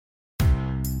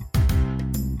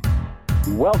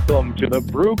Welcome to the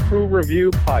Brew Crew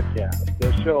Review Podcast,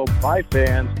 the show by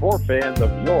fans for fans of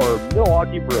your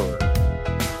Milwaukee Brewers.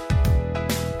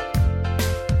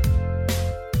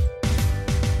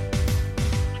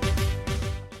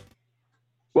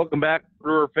 Welcome back,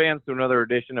 Brewer fans, to another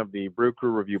edition of the Brew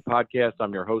Crew Review Podcast.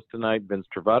 I'm your host tonight, Vince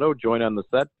Travato, joined on the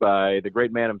set by the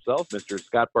great man himself, Mr.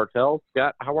 Scott Bartell.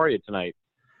 Scott, how are you tonight?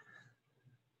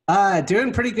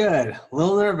 Doing pretty good. A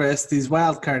little nervous. These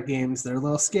wild card games, they're a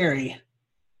little scary.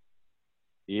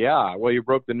 Yeah, well, you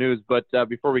broke the news, but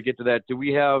before we get to that, do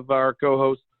we have our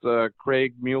co-hosts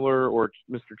Craig Mueller or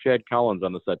Mr. Chad Collins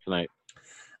on the set tonight?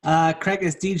 Craig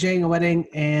is DJing a wedding,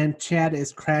 and Chad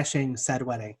is crashing said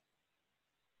wedding.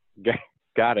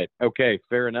 Got it. Okay,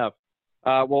 fair enough.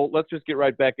 Well, let's just get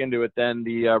right back into it then.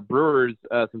 The Brewers,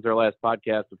 since our last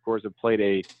podcast, of course, have played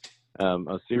a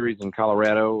series in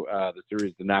Colorado. The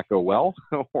series did not go well,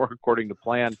 or according to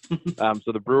plan.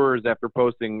 So the Brewers, after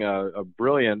posting a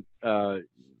brilliant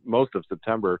most of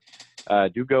September,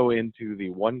 do go into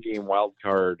the one-game wild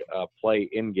card play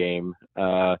in-game,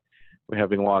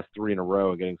 having lost 3 in a row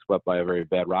and getting swept by a very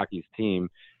bad Rockies team.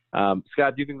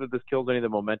 Scott, do you think that this kills any of the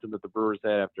momentum that the Brewers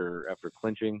had after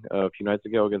clinching a few nights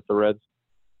ago against the Reds?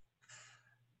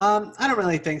 I don't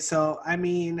really think so. I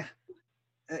mean,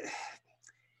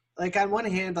 like on one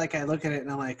hand, like I look at it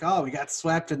and I'm like, oh, we got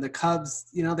swept, and the Cubs,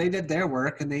 they did their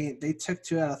work and they took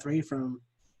 2 out of 3 from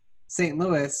St.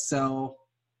 Louis. So,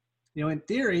 in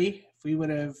theory, if we would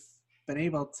have been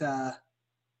able to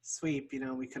sweep,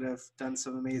 we could have done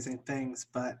some amazing things,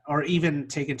 or even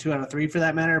taken 2 out of 3 for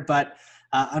that matter. But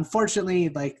unfortunately,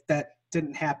 like that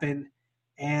didn't happen.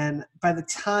 And by the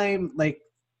time, like,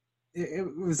 it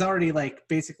was already like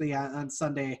basically on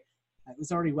Sunday, it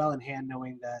was already well in hand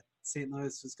knowing that St.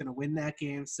 Louis was going to win that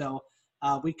game. So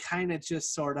we kind of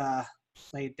just sort of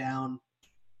laid down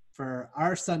for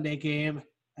our Sunday game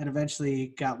and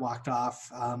eventually got walked off.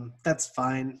 That's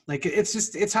fine. Like,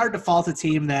 it's hard to fault a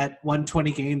team that won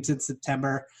 20 games in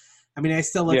September. I mean, I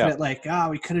still look at it like,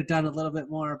 we could have done a little bit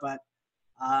more, but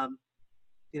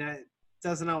it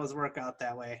doesn't always work out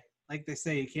that way. Like they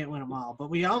say, you can't win them all, but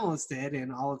we almost did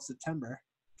in all of September.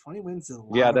 20 wins is a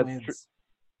lot of wins. True.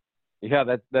 Yeah,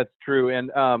 that's true. And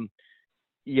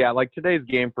like today's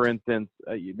game, for instance,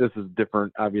 this is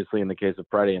different, obviously, in the case of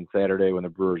Friday and Saturday when the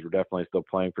Brewers were definitely still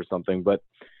playing for something. But,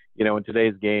 in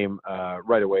today's game,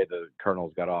 right away, the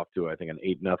Cardinals got off to, I think, an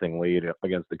 8-0 lead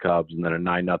against the Cubs and then a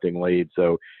 9-0 lead.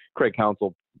 So Craig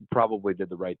Counsell probably did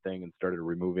the right thing and started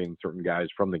removing certain guys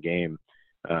from the game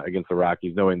against the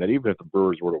Rockies, knowing that even if the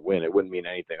Brewers were to win, it wouldn't mean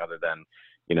anything other than,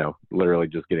 literally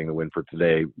just getting the win for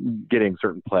today, getting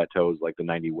certain plateaus like the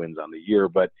 90 wins on the year,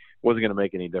 but wasn't going to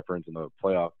make any difference in the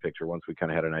playoff picture once we kind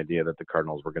of had an idea that the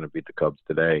Cardinals were going to beat the Cubs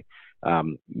today.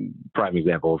 Prime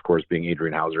example, of course, being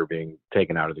Adrian Hauser being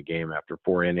taken out of the game after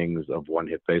 4 innings of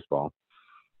one-hit baseball.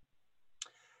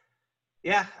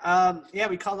 Yeah,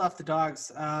 we called off the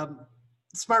Dogs.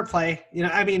 Smart play.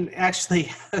 Actually,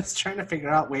 I was trying to figure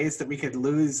out ways that we could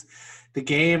lose the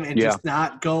game and just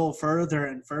not go further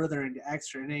and further into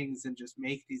extra innings and just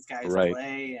make these guys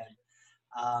play.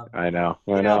 And I know.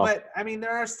 But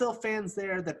there are still fans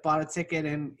there that bought a ticket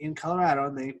in Colorado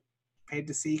and they paid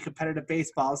to see competitive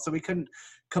baseball, so we couldn't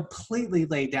completely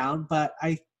lay down. But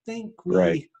I think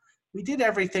we did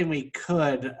everything we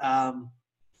could.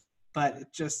 But it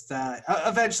just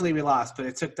eventually we lost, but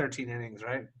it took 13 innings,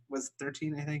 right? Was it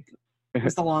 13, I think? It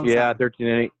was the long time.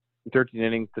 13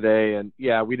 innings today. And,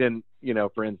 we didn't,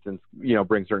 for instance,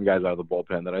 bring certain guys out of the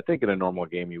bullpen that I think in a normal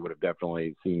game you would have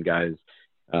definitely seen guys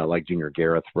like Junior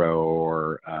Guerra throw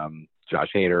or Josh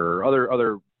Hader or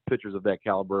other pitchers of that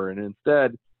caliber. And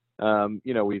instead,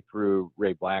 we threw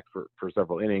Ray Black for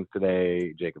several innings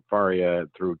today, Jacob Faria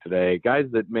threw today, guys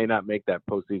that may not make that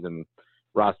postseason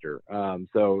roster.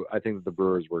 So I think that the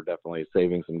Brewers were definitely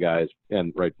saving some guys,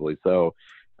 and rightfully so,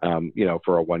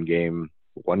 for a one game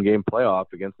playoff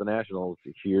against the Nationals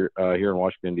here in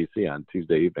Washington, D.C. on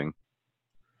Tuesday evening.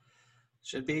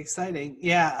 Should be exciting.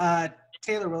 Yeah,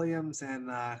 Taylor Williams and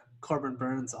Corbin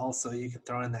Burns also you can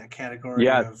throw in that category.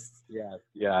 Yeah,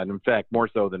 and in fact, more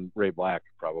so than Ray Black,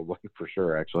 probably, for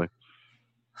sure, actually.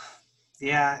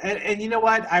 Yeah, and you know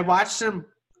what? I watched them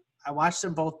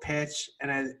both pitch,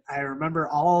 and I remember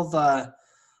all the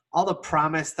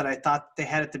promise that I thought they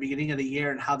had at the beginning of the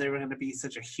year and how they were going to be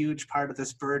such a huge part of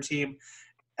this Brewer team.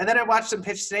 And then I watched them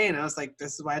pitch today, and I was like,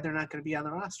 this is why they're not going to be on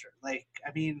the roster. Like,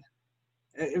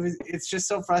 it's just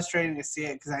so frustrating to see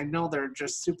it because I know they're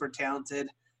just super talented.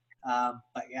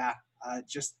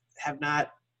 Just have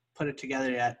not put it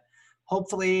together yet.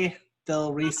 Hopefully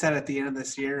they'll reset at the end of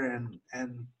this year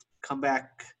and come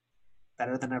back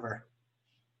better than ever.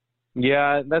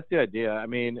 Yeah, that's the idea. I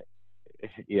mean,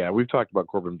 yeah, we've talked about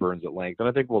Corbin Burns at length, and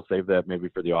I think we'll save that maybe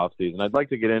for the off season. I'd like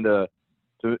to get into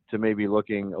to maybe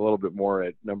looking a little bit more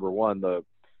at number one, the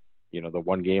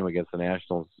one game against the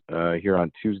Nationals here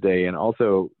on Tuesday, and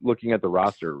also looking at the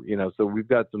roster. So we've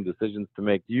got some decisions to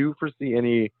make. Do you foresee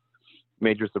any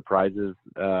major surprises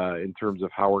in terms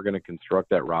of how we're going to construct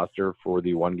that roster for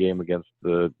the one game against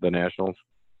the Nationals?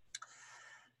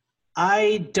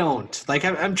 I don't. Like,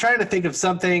 I'm trying to think of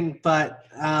something, but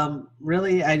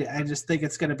really, I just think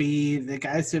it's going to be the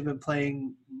guys who have been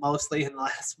playing mostly in the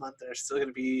last month are still going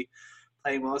to be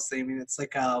playing mostly. I mean, it's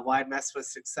like a why mess with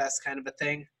success kind of a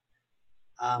thing.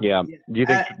 Yeah. Do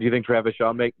you think Travis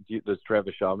Shaw does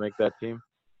Travis Shaw make that team?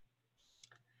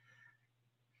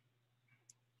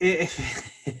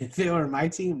 If it were my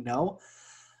team, no.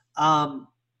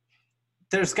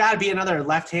 There's got to be another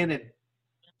left-handed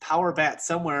power bat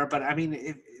somewhere, but I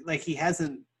mean, he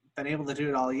hasn't been able to do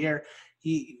it all year.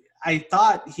 I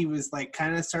thought he was like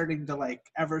kind of starting to like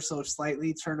ever so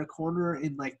slightly turn a corner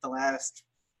in like the last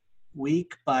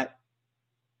week, but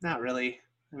not really.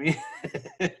 I mean,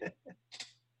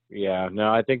 yeah,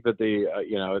 no, I think that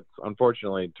it's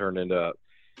unfortunately turned into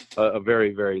a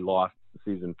very, very lost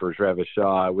season for Travis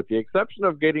Shaw, with the exception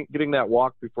of getting that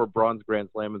walk before Braun's Grand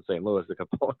Slam in St. Louis a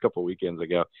couple weekends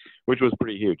ago, which was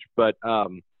pretty huge. But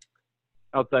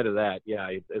outside of that, yeah,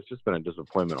 it's just been a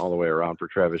disappointment all the way around for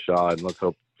Travis Shaw, and let's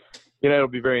hope. It'll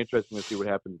be very interesting to see what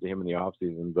happens to him in the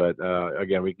offseason. But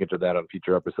again, we can get to that on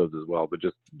future episodes as well. But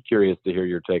just curious to hear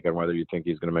your take on whether you think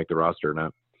he's going to make the roster or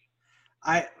not.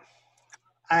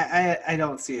 I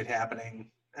don't see it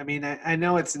happening. I mean, I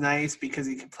know it's nice because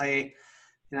he can play,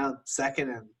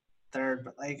 second and third,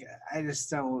 but like I just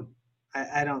don't.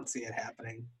 I don't see it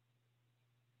happening.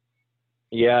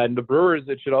 Yeah, and the Brewers,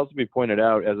 it should also be pointed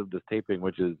out as of this taping,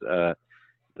 which is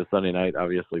the Sunday night,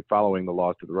 obviously, following the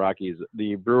loss to the Rockies,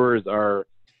 the Brewers are,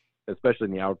 especially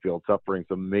in the outfield, suffering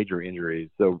some major injuries.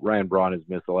 So Ryan Braun has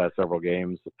missed the last several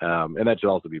games, and that should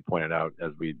also be pointed out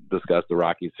as we discuss the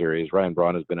Rockies series. Ryan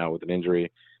Braun has been out with an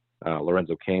injury.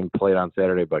 Lorenzo Cain played on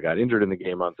Saturday but got injured in the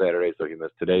game on Saturday, so he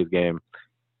missed today's game.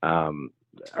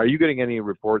 Are you getting any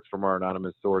reports from our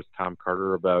anonymous source, Tom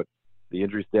Carter, about the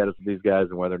injury status of these guys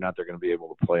and whether or not they're going to be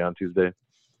able to play on Tuesday?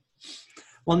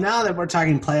 Well, now that we're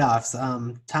talking playoffs,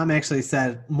 Tom actually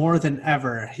said more than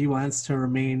ever he wants to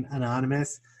remain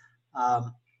anonymous.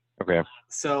 Okay.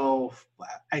 So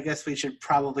I guess we should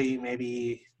probably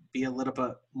maybe be a little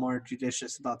bit more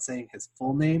judicious about saying his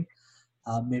full name.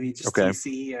 Maybe just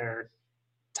TC or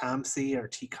Tom C or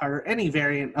T Carter, any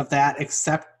variant of that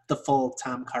except the full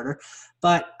Tom Carter.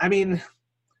 But, I mean,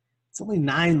 it's only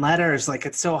 9 letters. Like,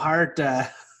 it's so hard to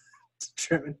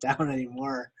trim it down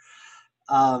anymore.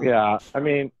 Yeah, I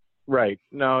mean, right.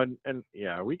 No, and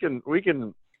yeah, we can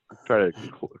try to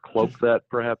cloak that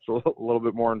perhaps a little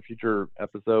bit more in future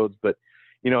episodes. But,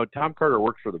 Tom Carter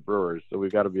works for the Brewers, so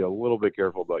we've got to be a little bit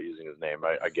careful about using his name.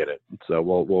 I get it. So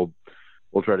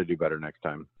we'll try to do better next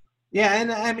time. Yeah,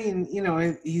 and I mean,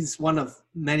 he's one of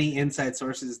many inside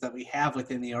sources that we have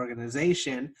within the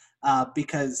organization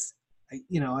because,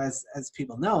 as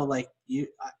people know, like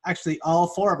actually all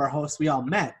 4 of our hosts, we all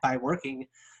met by working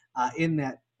in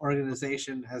that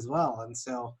organization as well. And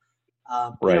so,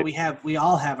 right. we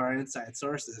all have our inside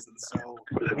sources. And so,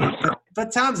 I mean,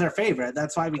 but Tom's our favorite.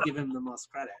 That's why we give him the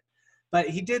most credit. But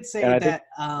he did say that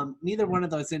neither one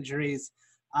of those injuries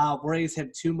worries him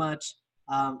too much.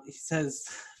 He says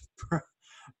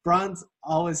Braun's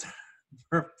always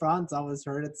hurt,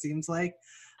 it seems like,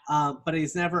 but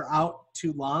he's never out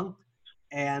too long.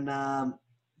 And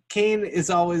Cain is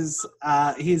always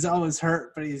he's always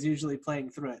hurt, but he's usually playing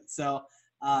through it. So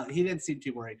he didn't seem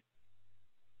too worried.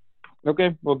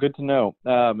 Okay, well, good to know.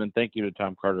 And thank you to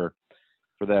Tom Carter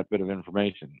for that bit of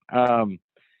information. All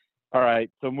right,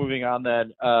 so moving on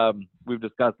then, we've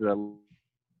discussed it a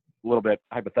little bit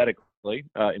hypothetically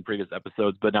in previous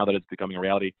episodes, but now that it's becoming a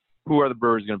reality, who are the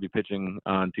Brewers going to be pitching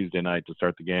on Tuesday night to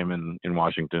start the game in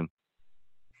Washington?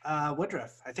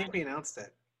 Woodruff. I think we announced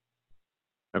it.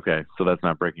 Okay, so that's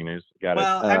not breaking news. Got it.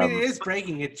 Well, I mean, it is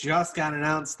breaking. It just got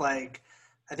announced, I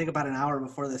think about an hour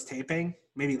before this taping,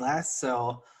 maybe less.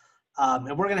 So,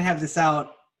 and we're going to have this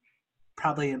out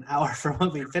probably an hour from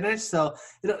when we finish. So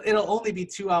it'll only be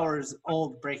 2 hours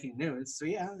old breaking news. So,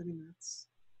 yeah, I mean,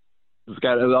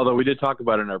 although we did talk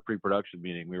about it in our pre-production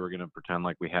meeting, we were going to pretend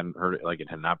like we hadn't heard it, like it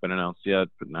had not been announced yet,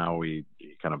 but now we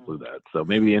kind of blew that. So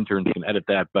maybe the interns can edit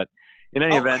that. But in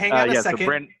any event, hang on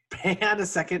a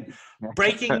second.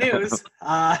 Breaking news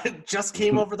just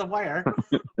came over the wire.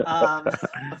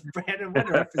 Brandon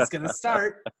Woodruff is going to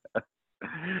start.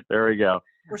 There we go.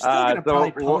 We're still going to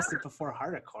probably post it before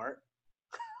Heart of Court.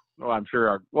 Well, I'm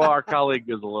sure our colleague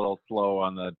is a little slow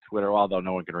on the Twitter, although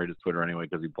no one can read his Twitter anyway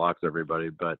because he blocks everybody.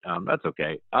 But that's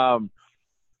okay.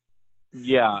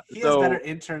 Yeah. He has better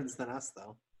interns than us,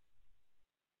 though.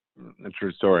 A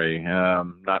true story.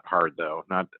 Not hard though.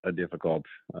 Not a difficult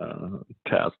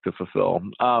task to fulfill.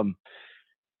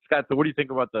 Scott, so what do you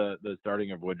think about the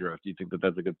starting of Woodruff? Do you think that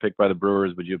that's a good pick by the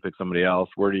Brewers? Would you pick somebody else?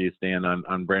 Where do you stand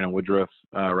on Brandon Woodruff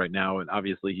right now? And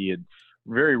obviously he had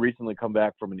very recently come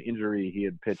back from an injury. He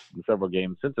had pitched in several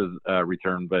games since his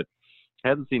return, but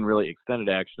hasn't seen really extended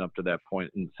action up to that point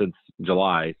since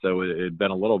July. So it had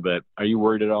been a little bit. Are you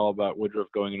worried at all about Woodruff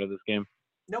going into this game?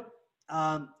 Nope.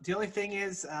 The only thing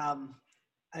is,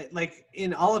 like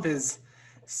in all of his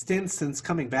stints since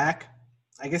coming back,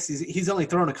 I guess he's only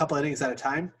thrown a couple innings at a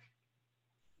time.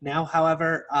 Now,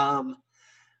 however,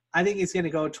 I think he's going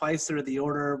to go twice through the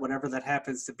order, whatever that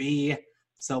happens to be.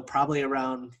 So probably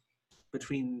around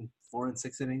between 4 and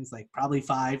 6 innings, like probably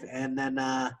 5. And then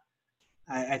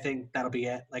I think that'll be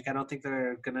it. Like, I don't think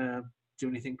they're going to do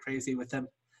anything crazy with him.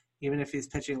 Even if he's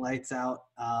pitching lights out,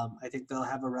 I think they'll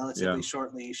have a relatively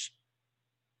short leash.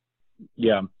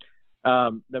 Yeah,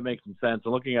 that makes some sense.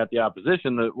 And looking at the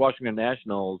opposition, the Washington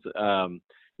Nationals,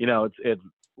 it's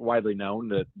widely known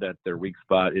that their weak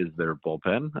spot is their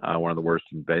bullpen, one of the worst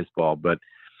in baseball. But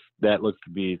that looks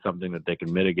to be something that they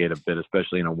can mitigate a bit,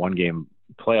 especially in a one-game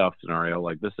playoff scenario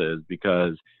like this is,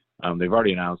 because they've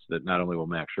already announced that not only will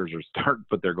Max Scherzer start,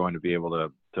 but they're going to be able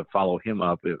to follow him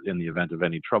up in the event of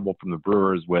any trouble from the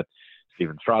Brewers with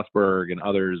Steven Strasburg and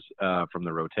others from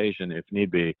the rotation if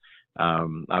need be.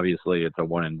 Obviously, it's a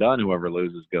one and done. Whoever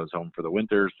loses goes home for the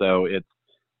winter. So it's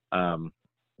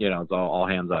it's all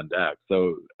hands on deck.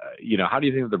 So, how do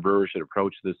you think the Brewers should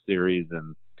approach this series?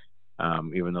 And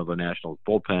even though the Nationals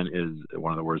bullpen is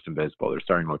one of the worst in baseball, their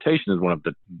starting rotation is one of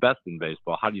the best in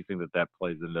baseball. How do you think that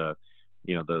plays into,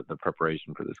 the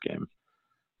preparation for this game?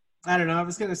 I don't know. I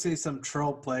was going to say some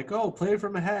trope like, oh, play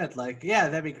from ahead. Like, yeah,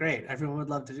 that'd be great. Everyone would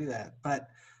love to do that. But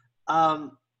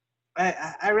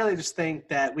I really just think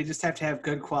that we just have to have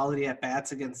good quality at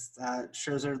bats against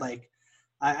Scherzer. Like,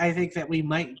 I think that we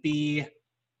might be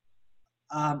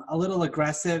a little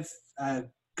aggressive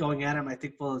going at him. I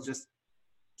think we'll just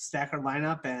stack our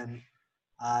lineup and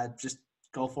just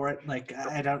go for it. Like,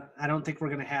 I don't think we're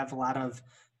going to have a lot of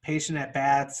patient at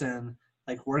bats and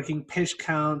like working pitch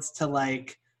counts to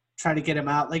like try to get him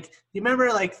out. Like, you remember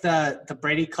like the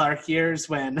Brady Clark years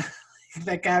when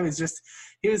that guy was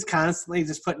he was constantly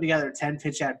just putting together 10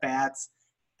 pitch at bats,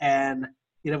 and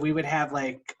we would have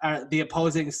like the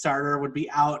opposing starter would be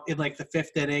out in like the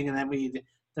 5th inning, and then we'd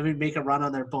make a run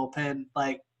on their bullpen.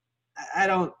 Like, I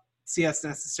don't see us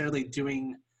necessarily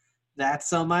doing that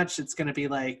so much. It's going to be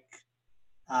like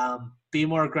be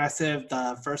more aggressive.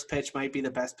 The first pitch might be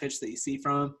the best pitch that you see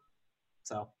from him.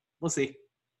 So we'll see.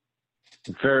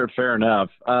 Fair enough.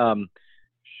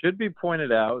 Should be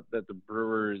pointed out that the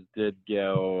Brewers did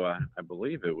go, I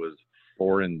believe it was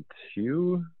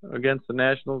 4-2 against the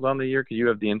Nationals on the year. Could you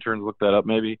have the interns look that up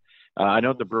maybe? I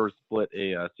know the Brewers swept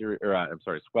a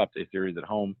series at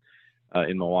home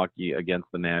in Milwaukee against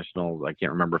the Nationals. I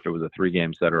can't remember if it was a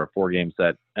 3-game set or a 4-game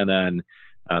set. And then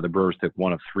the Brewers took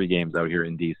one of 3 games out here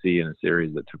in D.C. in a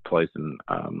series that took place in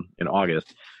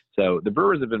August. So the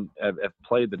Brewers have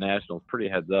played the Nationals pretty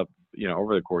heads up,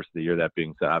 over the course of the year. That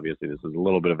being said, obviously this is a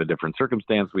little bit of a different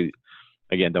circumstance. We,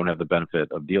 again, don't have the benefit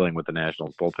of dealing with the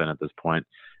Nationals bullpen at this point.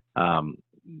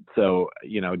 So, do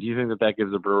you think that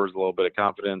gives the Brewers a little bit of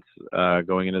confidence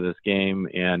going into this game?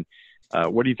 And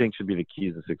what do you think should be the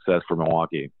keys to success for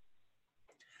Milwaukee?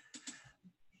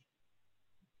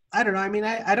 I don't know. I mean,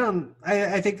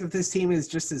 I think that this team is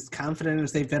just as confident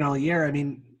as they've been all year. I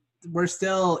mean, we're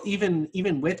still, even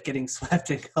with getting swept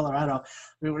in Colorado,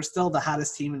 we're still the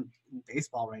hottest team in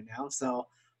baseball right now. So,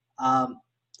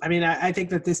 I think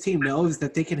that this team knows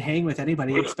that they can hang with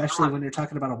anybody, especially when you're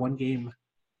talking about a one-game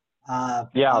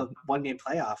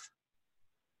playoff.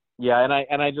 Yeah,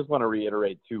 and I just want to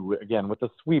reiterate too, again, with the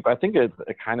sweep, I think it's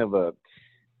a kind of a,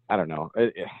 I don't know,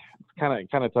 it's kind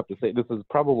of tough to say. This is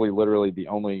probably literally the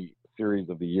only series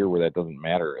of the year where that doesn't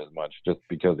matter as much, just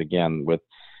because, again, with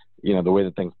the way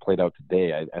that things played out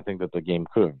today, I think that the game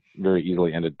could have very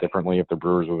easily ended differently if the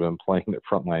Brewers would have been playing their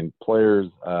frontline players.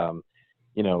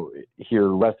 Here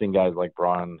resting guys like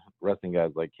Braun, resting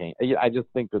guys like Kane. I just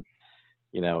think that,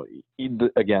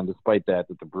 again, despite that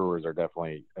the Brewers are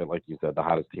definitely, like you said, the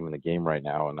hottest team in the game right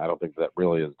now, and I don't think that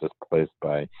really is displaced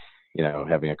by,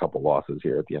 having a couple losses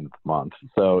here at the end of the month.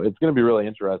 So it's going to be really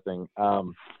interesting.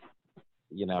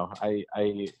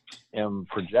 I am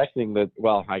projecting that.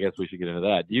 Well, I guess we should get into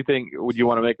that. Would you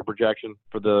want to make a projection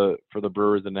for the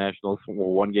Brewers and Nationals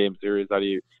 1-game series? How do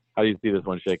you see this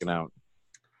one shaking out?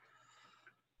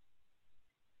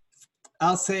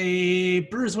 I'll say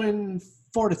Brewers win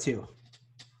 4-2.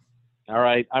 All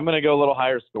right, I'm going to go a little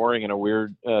higher scoring in a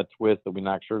weird twist that we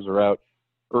knock Scherzer out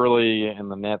early,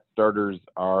 and the Nats starters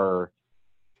are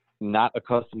not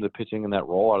accustomed to pitching in that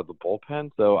role out of the bullpen.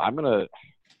 So I'm going to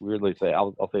weirdly say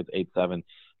I'll say it's 8-7.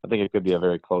 I think it could be a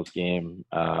very close game.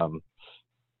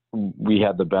 We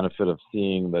had the benefit of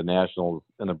seeing the Nationals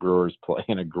and the Brewers play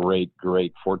in a great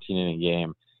 14-inning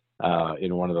game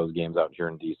in one of those games out here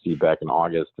in D.C. back in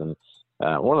August, and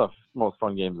one of the most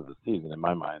fun games of the season in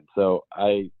my mind. So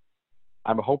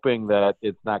I'm hoping that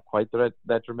it's not quite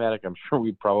that dramatic. I'm sure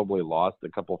we probably lost a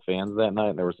couple fans that night,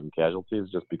 and there were some casualties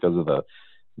just because of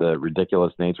the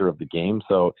ridiculous nature of the game.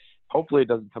 So hopefully it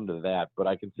doesn't come to that, but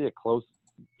I can see a close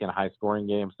and high-scoring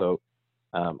game. So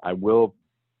I will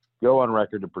go on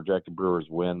record to project a Brewers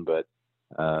win, but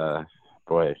I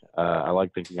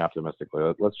like thinking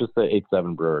optimistically. Let's just say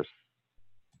 8-7 Brewers.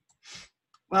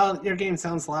 Well, your game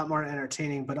sounds a lot more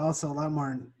entertaining, but also a lot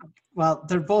more – well,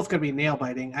 they're both going to be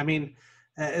nail-biting. I mean,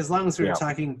 as long as we were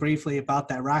talking briefly about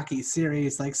that Rocky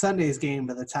series, like Sunday's game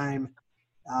by the time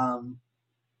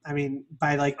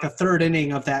by like the third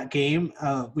inning of that game,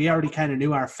 we already kind of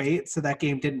knew our fate, so that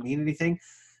game didn't mean anything.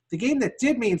 The game that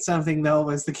did mean something, though,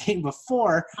 was the game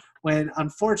before when,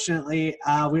 unfortunately,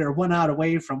 we were 1 out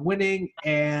away from winning,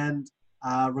 and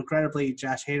regrettably,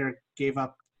 Josh Hader gave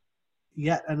up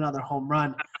yet another home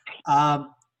run.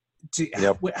 How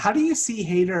do you see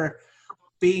Hader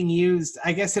being used,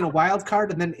 I guess, in a wild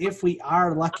card, and then if we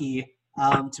are lucky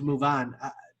to move on?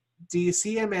 Do you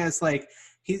see him as like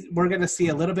we're going to see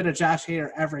a little bit of Josh Hader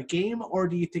every game, or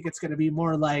do you think it's going to be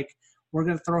more like we're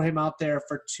going to throw him out there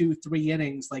for 2-3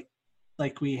 innings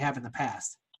like we have in the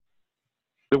past?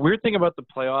 The weird thing about the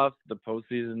playoffs, the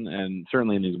postseason, and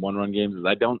certainly in these one-run games is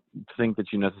I don't think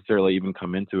that you necessarily even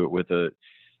come into it with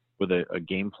a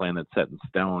game plan that's set in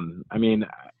stone. I mean,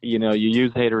 you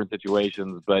use Hader in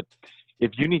situations, but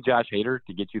if you need Josh Hader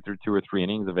to get you through 2 or 3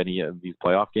 innings of any of these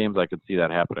playoff games, I could see that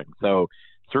happening. So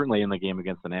certainly in the game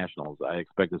against the Nationals, I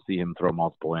expect to see him throw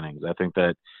multiple innings. I think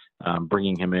that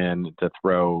bringing him in to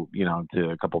throw, to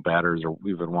a couple batters or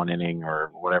even 1 inning or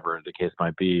whatever the case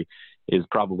might be is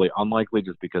probably unlikely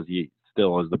just because he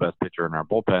still is the best pitcher in our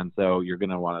bullpen. So you're going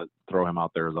to want to throw him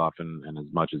out there as often and as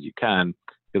much as you can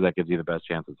because that gives you the best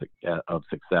chance of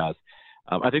success.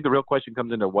 I think the real question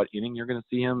comes into what inning you're going to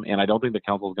see him, and I don't think the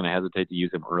council is going to hesitate to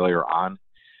use him earlier on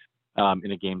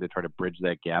in a game to try to bridge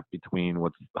that gap between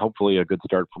what's hopefully a good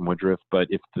start from Woodruff. But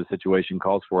if the situation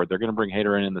calls for it, they're going to bring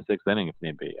Hader in the 6th inning if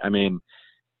need be. I mean,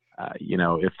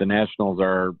 if the Nationals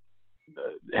are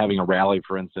having a rally,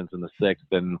 for instance, in the 6th,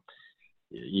 then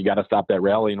you got to stop that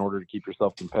rally in order to keep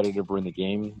yourself competitive in the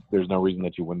game. There's no reason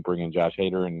that you wouldn't bring in Josh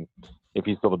Hader, and if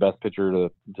he's still the best pitcher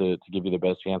to give you the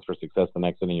best chance for success the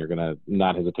next inning, you're going to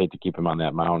not hesitate to keep him on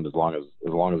that mound as long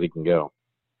as he can go.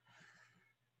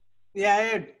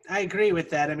 Yeah, I agree with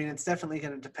that. I mean, it's definitely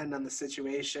going to depend on the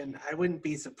situation. I wouldn't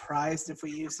be surprised if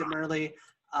we used him early.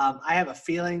 I have a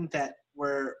feeling that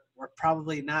we're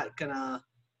probably not going to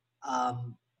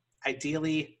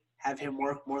ideally have him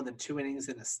work more than 2 innings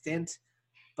in a stint,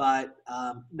 but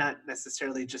not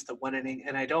necessarily just a 1 inning.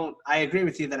 And I agree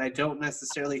with you that I don't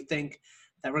necessarily think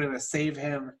that we're going to save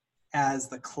him as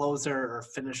the closer or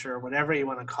finisher, whatever you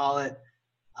want to call it.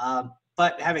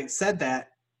 But having said that,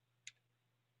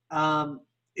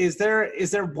 is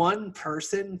there one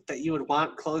person that you would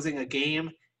want closing a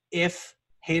game if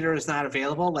Hader is not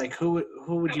available? Like who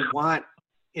would you want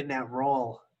in that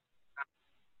role?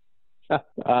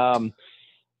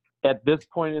 At this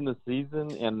point in the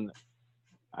season, and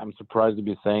I'm surprised to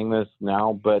be saying this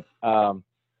now, but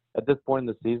at this point in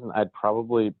the season, I'd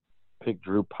probably pick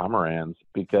Drew Pomeranz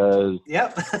because he's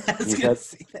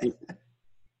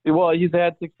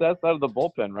had success out of the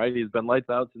bullpen, right? He's been lights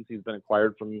out since he's been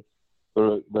acquired from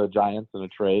the Giants in a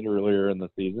trade earlier in the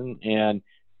season, and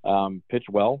pitched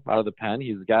well out of the pen.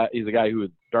 He's a guy who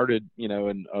had started,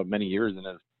 in many years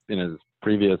in his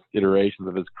previous iterations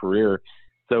of his career.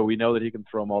 So we know that he can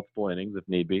throw multiple innings if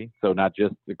need be. So not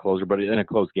just the closer, but in a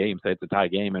close game, say it's a tie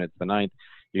game and it's the 9th,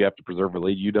 you have to preserve a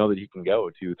lead. You know that he can go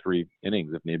 2-3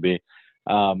 innings if need be.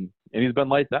 And he's been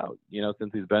lights out,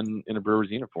 since he's been in a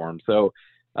Brewers uniform. So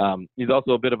he's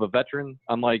also a bit of a veteran,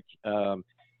 unlike,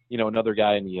 another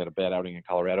guy, and he had a bad outing in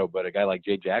Colorado, but a guy like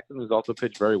Jay Jackson, who's also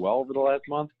pitched very well over the last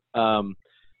month. I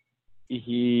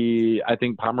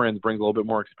think Pomeranz brings a little bit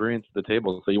more experience to the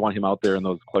table. So you want him out there in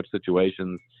those clutch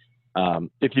situations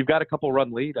If you've got a couple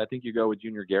run lead, I think you go with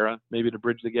Junior Guerra maybe to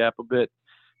bridge the gap a bit.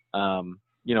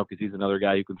 Because he's another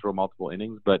guy who can throw multiple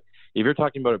innings. But if you're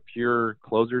talking about a pure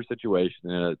closer situation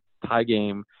in a tie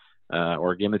game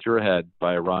or a game that you're ahead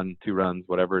by a run, 2 runs,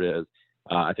 whatever it is,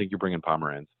 I think you're bringing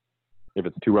Pomeranz. If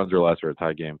it's 2 runs or less or a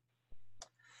tie game.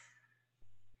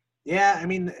 Yeah, I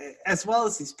mean, as well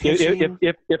as he's pitching.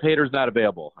 If Hader's not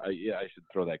available, I should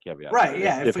throw that caveat. Right,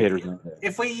 yeah.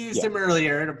 If we used him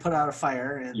earlier to put out a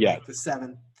fire and make the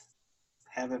 7th,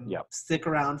 have him stick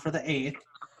around for the 8th,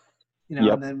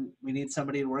 and then we need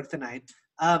somebody to work the 9th.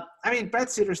 I mean, Brett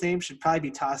Suter's name should probably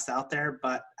be tossed out there,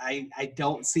 but I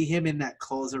don't see him in that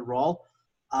closer role.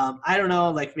 I don't know,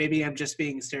 like maybe I'm just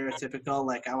being stereotypical,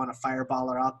 like I want a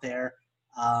fireballer out there,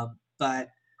 but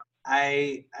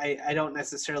I don't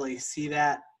necessarily see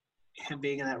that him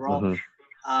being in that role.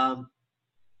 Mm-hmm.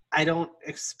 I don't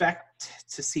expect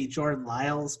to see Jordan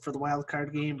Lyles for the wild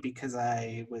card game because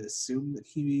I would assume that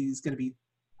he's going to be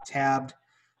tabbed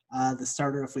the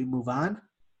starter if we move on.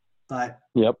 But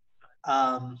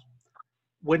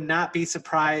would not be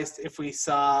surprised if we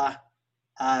saw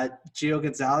Gio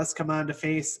Gonzalez come on to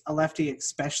face a lefty,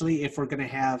 especially if we're going to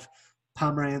have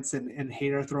Pomeranz and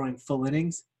Hader throwing full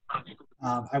innings.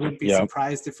 I wouldn't be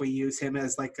surprised if we use him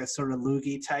as like a sort of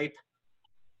loogie type.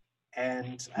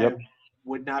 And I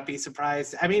would not be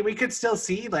surprised. I mean, we could still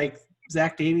see like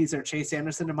Zach Davies or Chase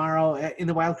Anderson tomorrow in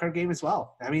the wild card game as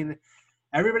well. I mean,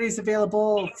 everybody's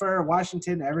available for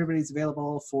Washington. Everybody's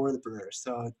available for the Brewers.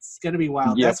 So it's going to be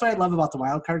wild. That's what I love about the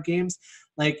wild card games.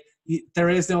 Like there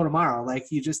is no tomorrow. Like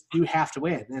you have to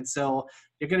win. And so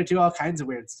you're going to do all kinds of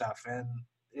weird stuff. And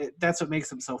that's what makes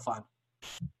them so fun.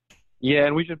 Yeah,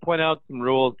 and we should point out some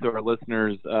rules to our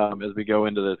listeners as we go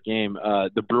into this game.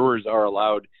 The Brewers are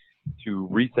allowed to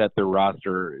reset their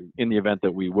roster in the event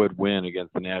that we would win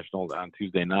against the Nationals on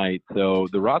Tuesday night. So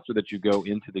the roster that you go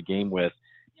into the game with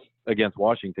against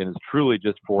Washington is truly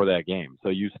just for that game. So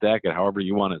you stack it however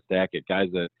you want to stack it. Guys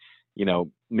that,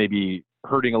 maybe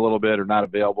hurting a little bit or not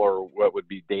available or what would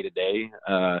be day-to-day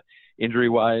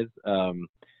injury-wise,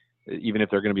 even if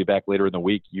they're going to be back later in the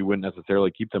week, you wouldn't necessarily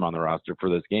keep them on the roster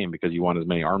for this game because you want as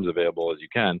many arms available as you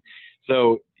can.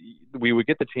 So we would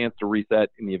get the chance to reset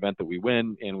in the event that we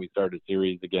win and we start a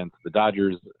series against the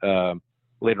Dodgers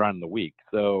later on in the week.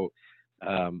 So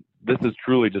this is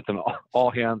truly just an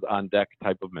all-hands-on-deck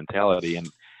type of mentality. And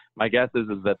my guess is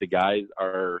that the guys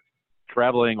are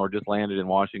traveling or just landed in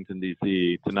Washington,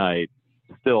 D.C. tonight,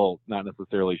 still not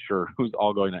necessarily sure who's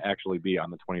all going to actually be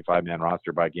on the 25-man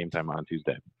roster by game time on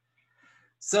Tuesday.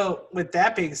 So with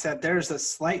that being said, there's a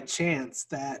slight chance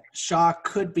that Shaw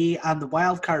could be on the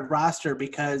wild card roster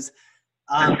because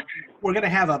we're going to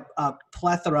have a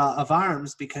plethora of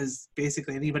arms because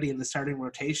basically anybody in the starting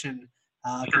rotation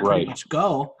can pretty much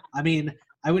go. I mean,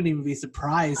 I wouldn't even be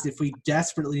surprised if we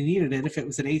desperately needed it. If it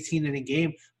was an 18-inning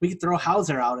game, we could throw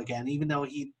Hauser out again, even though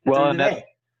he threw today.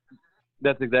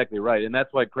 That's exactly right. And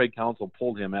that's why Craig Counsell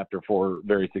pulled him after 4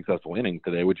 very successful innings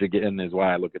today, which again is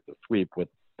why I look at the sweep with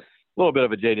a little bit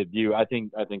of a jaded view. I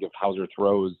think if Hauser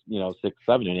throws, 6,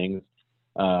 7 innings,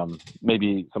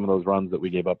 maybe some of those runs that we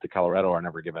gave up to Colorado are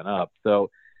never given up.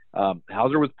 So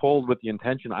Hauser was pulled with the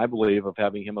intention, I believe, of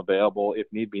having him available if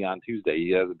need be on Tuesday.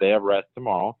 He has a day of rest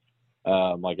tomorrow,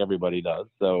 like everybody does.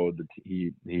 So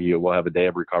he will have a day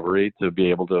of recovery to be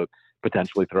able to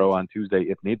potentially throw on Tuesday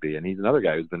if need be. And he's another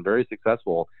guy who's been very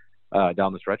successful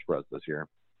down the stretch for us this year.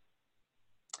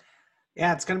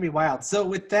 Yeah, it's going to be wild. So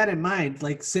with that in mind,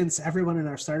 like since everyone in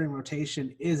our starting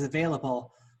rotation is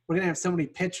available, we're going to have so many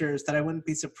pitchers that I wouldn't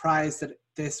be surprised that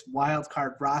this wild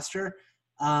card roster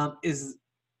is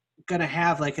going to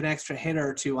have like an extra hitter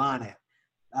or 2 on it.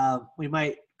 We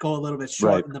might go a little bit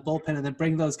short in the bullpen and then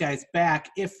bring those guys back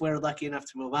if we're lucky enough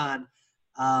to move on.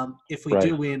 If we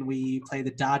do win, we play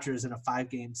the Dodgers in a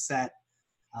 5-game set.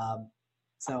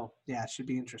 So yeah, it should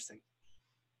be interesting.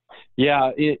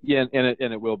 Yeah,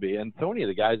 it will be. And so many of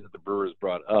the guys that the Brewers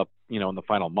brought up, in the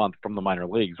final month from the minor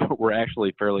leagues were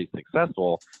actually fairly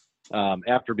successful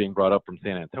after being brought up from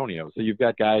San Antonio. So you've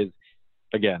got guys,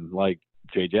 again, like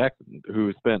Jay Jackson,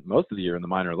 who spent most of the year in the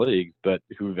minor leagues, but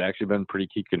who've actually been pretty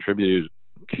key contributors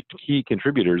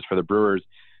for the Brewers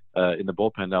in the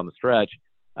bullpen down the stretch.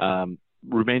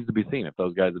 Remains to be seen if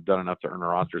those guys have done enough to earn a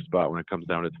roster spot when it comes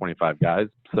down to 25 guys.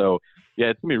 So, yeah,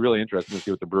 it's going to be really interesting to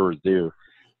see what the Brewers do.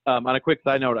 On a quick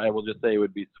side note, I will just say it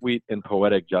would be sweet and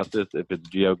poetic justice if it's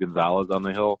Gio Gonzalez on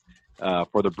the hill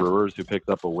for the Brewers who picks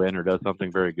up a win or does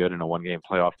something very good in a 1-game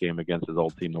playoff game against his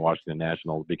old team, the Washington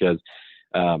Nationals, because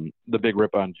The big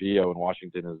rip on Gio in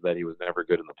Washington is that he was never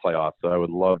good in the playoffs. So I would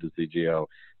love to see Gio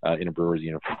in a Brewers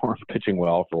uniform pitching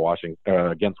well for Washington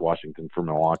against Washington for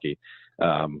Milwaukee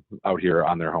out here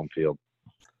on their home field.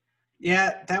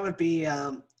 Yeah, that would be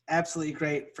absolutely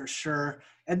great for sure.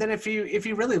 And then if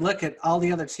you really look at all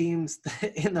the other teams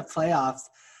in the playoffs,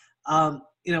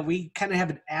 we kind of have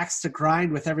an axe to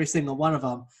grind with every single one of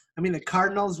them. I mean, the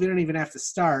Cardinals, we don't even have to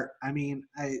start. I mean,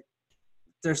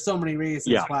 there's so many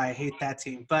reasons why I hate that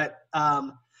team. But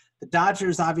the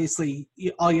Dodgers, obviously,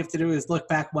 all you have to do is look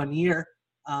back 1 year.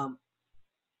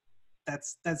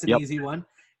 That's an easy one.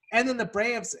 And then the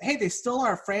Braves, hey, they stole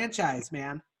our franchise,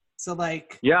 man. So they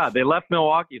left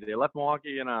Milwaukee. They left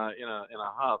Milwaukee in a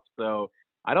huff. So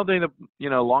I don't think that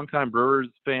longtime Brewers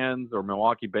fans or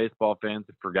Milwaukee baseball fans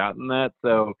have forgotten that.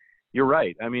 So you're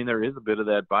right. I mean, there is a bit of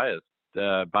that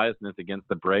biasness against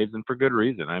the Braves, and for good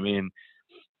reason. I mean,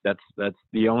 that's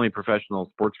the only professional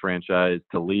sports franchise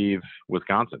to leave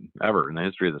Wisconsin ever in the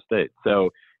history of the state. So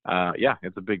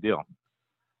it's a big deal.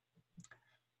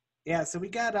 Yeah, so we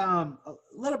got a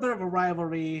little bit of a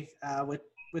rivalry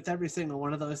with every single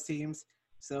one of those teams.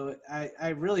 So I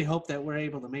really hope that we're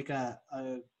able to make a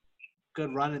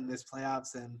good run in this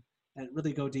playoffs and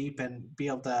really go deep and be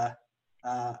able to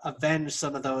avenge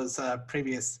some of those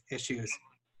previous issues.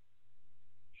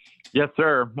 Yes,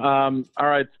 sir. All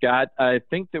right, Scott. I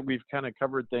think that we've kind of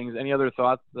covered things. Any other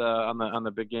thoughts on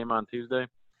the big game on Tuesday?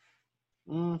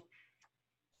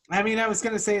 I mean, I was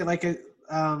going to say like I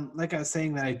was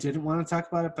saying that I didn't want to talk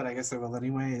about it, but I guess I will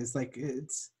anyway. Is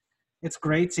it's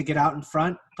great to get out in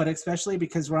front, but especially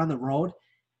because we're on the road.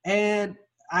 And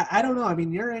I don't know. I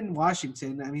mean, you're in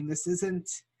Washington. I mean, this isn't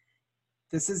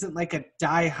like a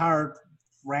diehard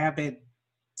rabid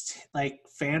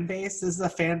fan base. This is a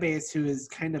fan base who is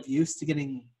kind of used to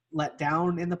getting let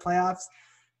down in the playoffs.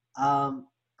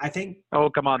 I think. Oh,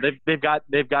 come on! They've got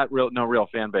no real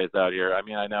fan base out here. I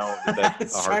mean, I know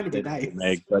that's a hard statement to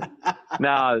make, but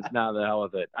no, the hell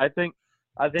with it. I think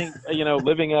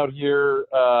living out here,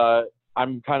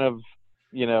 I'm kind of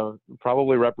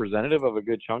probably representative of a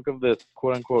good chunk of this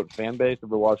quote unquote fan base of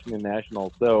the Washington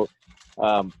Nationals. So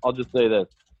I'll just say this.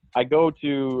 I go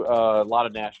to a lot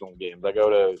of national games. I go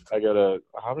to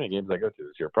how many games I go to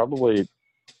this year? Probably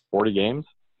 40 games,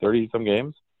 30 some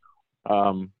games,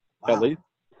 at least.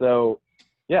 So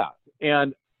yeah,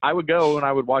 and I would go and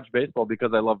I would watch baseball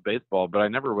because I love baseball, but I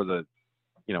never was a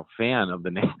fan of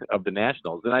the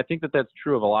Nationals. And I think that that's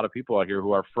true of a lot of people out here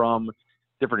who are from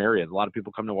different areas. A lot of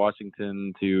people come to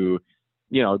Washington to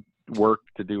work,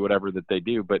 to do whatever that they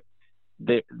do, but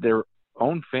their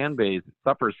own fan base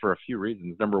suffers for a few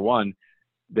reasons. Number one,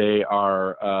 they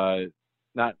are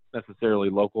not necessarily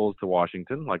locals to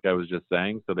Washington, like I was just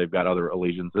saying, so they've got other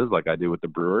allegiances like I do with the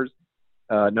Brewers.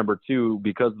 Number two,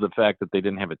 because of the fact that they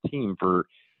didn't have a team for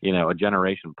a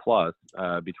generation plus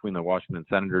between the Washington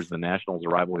Senators and the Nationals'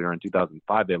 arrival here in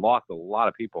 2005, they lost a lot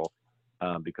of people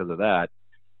because of that.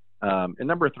 And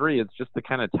number three, it's just the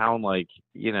kind of town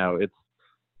it's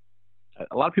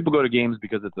a lot of people go to games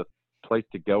because it's a place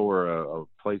to go or a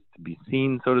place to be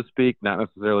seen, so to speak, not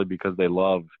necessarily because they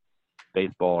love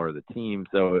baseball or the team.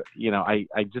 So I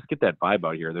just get that vibe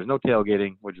out here. There's no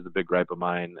tailgating, which is a big gripe of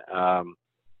mine.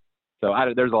 So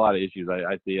there's a lot of issues.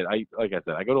 I see it. Like I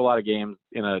said, I go to a lot of games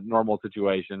in a normal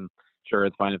situation. Sure,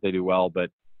 it's fine if they do well,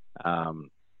 but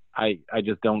I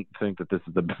just don't think that this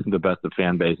is the best of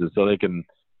fan bases. So they can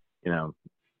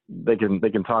they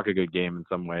can talk a good game in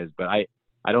some ways, but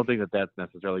I don't think that that's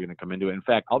necessarily going to come into it. In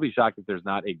fact, I'll be shocked if there's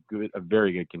not a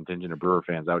very good contingent of Brewer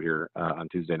fans out here on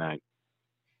Tuesday night.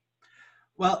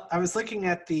 Well, I was looking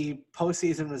at the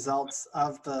postseason results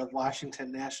of the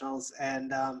Washington Nationals,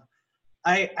 and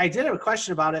I did have a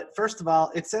question about it. First of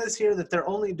all, it says here that their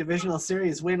only divisional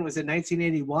series win was in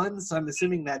 1981, so I'm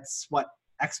assuming that's what,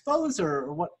 Expos,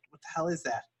 or what the hell is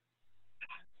that?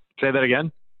 Say that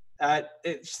again.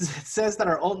 It says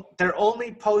that their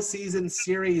only postseason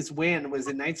series win was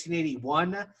in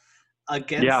 1981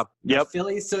 against the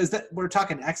Phillies. So is that, we're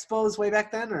talking Expos way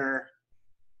back then, or?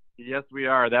 Yes, we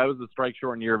are. That was the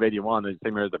strike-shortened year of '81. The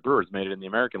same year the Brewers made it in the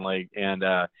American League, and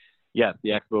yes, the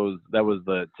Expos. That was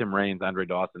the Tim Raines, Andre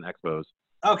Dawson Expos.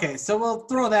 Okay, so we'll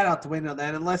throw that out the window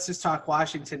then, and let's just talk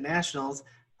Washington Nationals.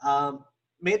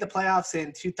 Made the playoffs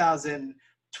in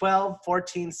 2012,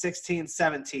 14, 16,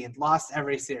 17. Lost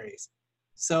every series.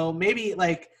 So maybe,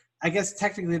 I guess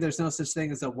technically there's no such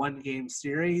thing as a one-game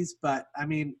series, but, I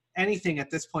mean, anything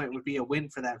at this point would be a win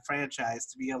for that franchise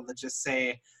to be able to just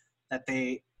say that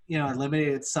they,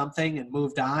 eliminated something and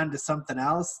moved on to something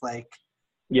else.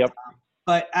 Yep.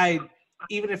 But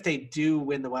even if they do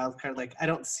win the wild card, I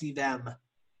don't see them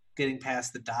getting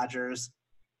past the Dodgers.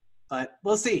 But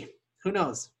we'll see. Who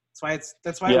knows?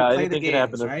 That's why we play the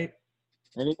games, right?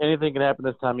 Anything can happen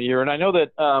this time of year. And I know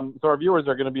that so our viewers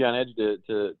are going to be on edge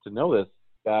to know this.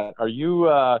 Scott, are you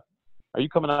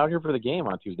coming out here for the game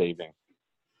on Tuesday evening?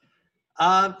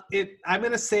 I'm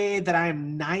going to say that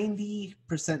I'm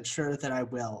 90% sure that I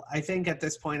will. I think at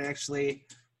this point, actually,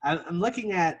 I'm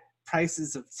looking at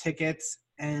prices of tickets,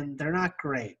 and they're not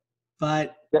great.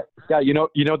 But yeah, you know,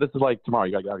 this is like tomorrow.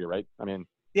 You got to get out here, right? I mean,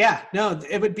 yeah, no,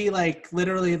 it would be like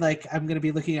literally like I'm going to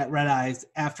be looking at red eyes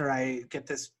after I get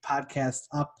this podcast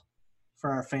up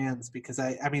for our fans because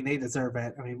I mean they deserve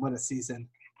it. I mean, what a season.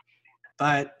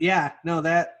 But yeah, no,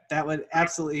 that would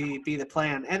absolutely be the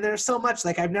plan. And there's so much,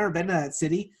 like I've never been to that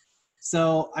city.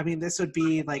 So, I mean, this would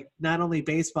be like not only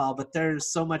baseball, but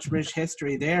there's so much rich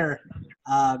history there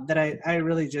that I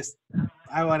really just,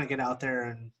 I want to get out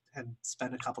there and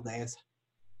spend a couple days.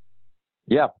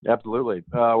 Yeah, absolutely.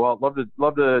 Well,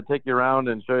 love to take you around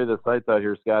and show you the sites out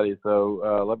here, Scotty.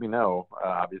 So let me know.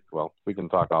 Obviously, well, we can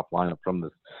talk offline from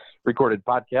this recorded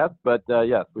podcast. But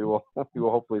yes, we will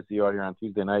hopefully see you out here on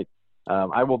Tuesday night.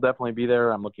 I will definitely be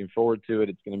there. I'm looking forward to it.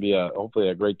 It's going to be hopefully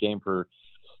a great game for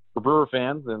Brewer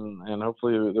fans, and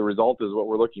hopefully the result is what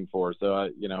we're looking for. So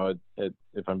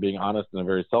if I'm being honest, in a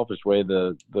very selfish way,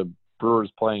 the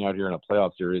Brewers playing out here in a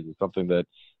playoff series is something that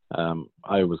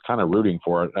I was kind of rooting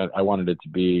for. I wanted it to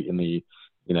be in the,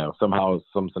 somehow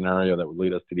some scenario that would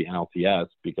lead us to the NLCS,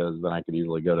 because then I could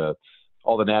easily go to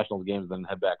all the Nationals games, then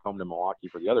head back home to Milwaukee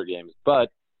for the other games. But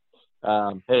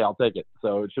hey, I'll take it.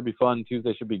 So it should be fun.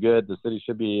 Tuesday should be good. The city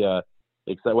should be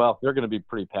excited. Well, they're going to be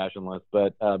pretty passionless,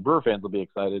 but Brewer fans will be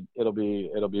excited. It'll be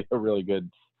a really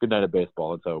good night of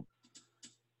baseball. Let's hope.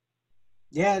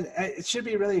 Yeah, it should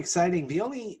be really exciting. The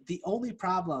only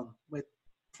problem with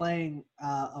playing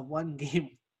a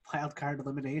one-game wild card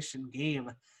elimination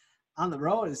game on the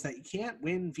road is that you can't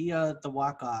win via the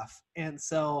walk-off. And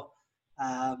so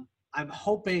I'm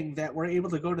hoping that we're able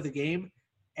to go to the game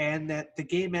and that the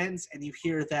game ends and you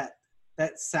hear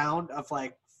that sound of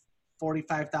like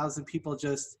 45,000 people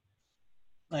just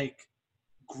like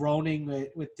groaning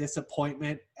with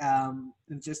disappointment, and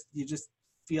you just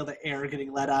feel the air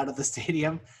getting let out of the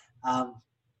stadium.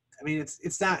 I mean,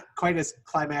 it's not quite as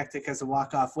climactic as a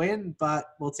walk-off win, but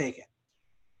we'll take it.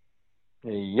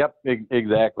 Yep,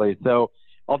 exactly. So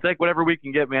I'll take whatever we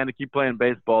can get, man, to keep playing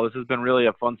baseball. This has been really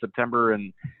a fun September,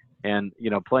 and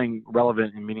playing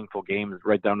relevant and meaningful games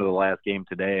right down to the last game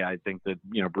today. I think that,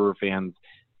 Brewer fans,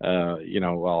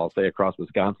 I'll say across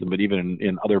Wisconsin, but even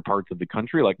in other parts of the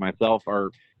country, like myself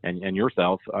and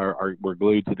yourself, we're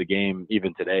glued to the game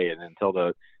even today. And until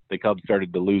the Cubs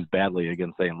started to lose badly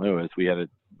against St. Louis, we had a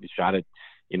shot at,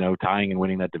 tying and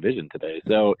winning that division today.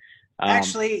 So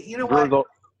actually, you know what?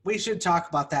 We should talk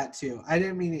about that too. I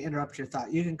didn't mean to interrupt your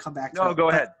thought. You can come back to it. No, go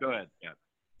ahead. Yeah.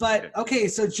 But, okay,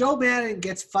 so Joe Maddon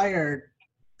gets fired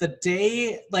the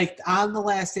day, like on the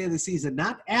last day of the season,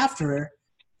 not after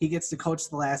he gets to coach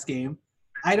the last game.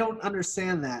 I don't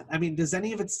understand that. I mean, does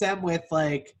any of it stem with,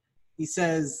 like, he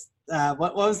says,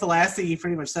 what was the last thing he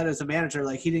pretty much said as a manager?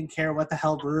 Like, he didn't care what the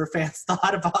hell Brewer fans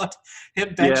thought about him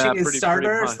benching his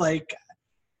starters. Like,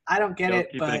 I don't get it,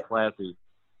 but it classy.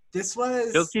 This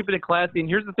was just keeping it classy. And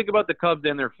here's the thing about the Cubs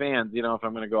and their fans. If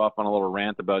I'm going to go off on a little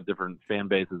rant about different fan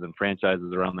bases and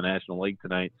franchises around the National League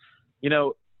tonight,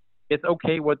 it's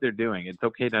okay what they're doing. It's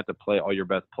okay not to play all your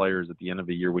best players at the end of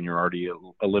the year when you're already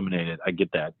eliminated. I get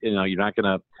that. You're not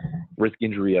going to risk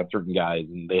injury of certain guys.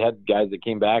 And they had guys that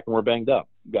came back and were banged up,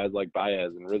 guys like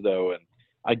Baez and Rizzo. And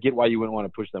I get why you wouldn't want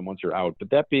to push them once you're out. But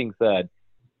that being said,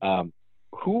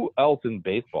 who else in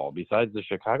baseball besides the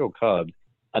Chicago Cubs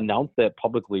announce that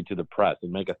publicly to the press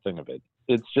and make a thing of it?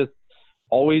 It's just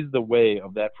always the way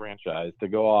of that franchise to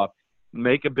go off,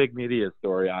 make a big media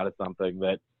story out of something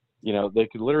that, they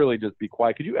could literally just be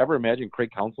quiet. Could you ever imagine Craig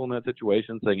Counsell in that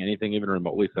situation saying anything even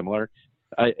remotely similar?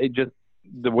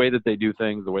 The way that they do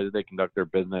things, the way that they conduct their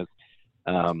business,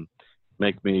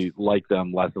 makes me like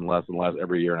them less and less and less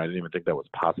every year. And I didn't even think that was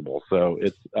possible. So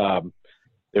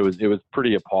it was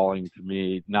pretty appalling to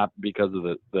me, not because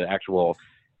of the actual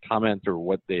comments or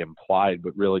what they implied,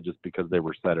 but really just because they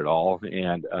were said at all.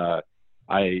 And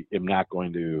I am not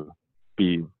going to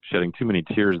be shedding too many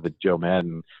tears that Joe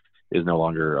Maddon is no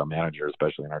longer a manager,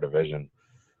 especially in our division.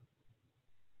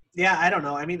 Yeah, I don't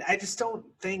know. I mean, I just don't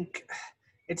think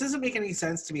 – it doesn't make any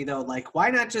sense to me, though. Like, why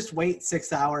not just wait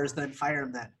 6 hours, then fire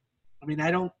him then? I mean, I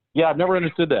don't – Yeah, I've never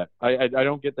understood that. I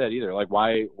don't get that either. Like,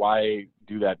 why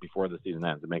do that before the season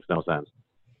ends? It makes no sense.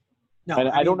 No, and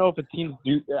I don't know if teams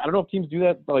do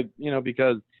that, like,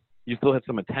 because you still had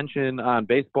some attention on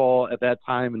baseball at that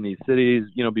time in these cities,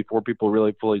 before people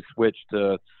really fully switched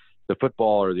to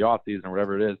football or the off season or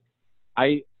whatever it is.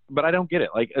 but I don't get it.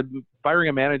 Like firing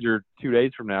a manager 2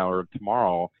 days from now or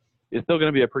tomorrow is still going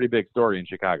to be a pretty big story in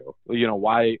Chicago.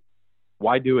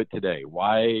 Why do it today?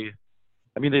 Why?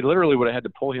 I mean, they literally would have had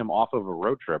to pull him off of a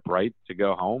road trip, right, to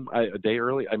go home a day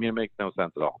early. I mean, it makes no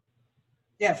sense at all.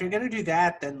 Yeah, if you're going to do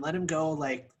that, then let him go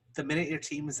like the minute your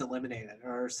team is eliminated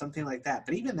or something like that.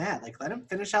 But even that, like, let him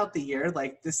finish out the year.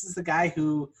 Like, this is the guy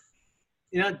who,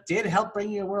 did help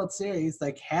bring you a World Series,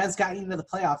 like, has gotten you into the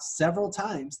playoffs several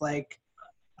times. Like,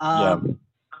 Yeah.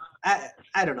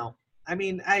 I don't know. I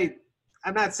mean,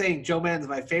 I'm not saying Joe Maddon's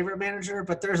my favorite manager,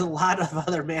 but there's a lot of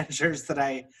other managers that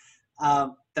I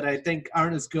think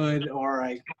aren't as good or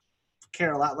I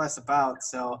care a lot less about.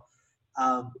 So,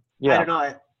 I don't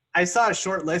know. I saw a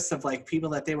short list of like people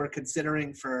that they were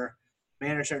considering for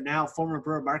manager now. Former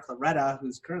Brewer Mark Loretta,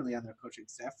 who's currently on their coaching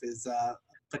staff, is a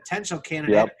potential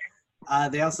candidate.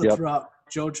 They also threw out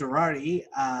Joe Girardi,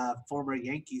 former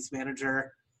Yankees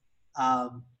manager. I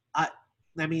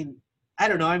mean, I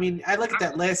don't know. I mean, I look at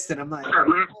that list and I'm like,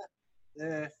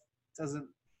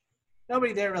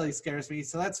 nobody there really scares me,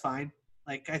 so that's fine.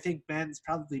 Like, I think Ben's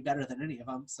probably better than any of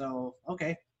them, so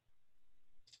okay.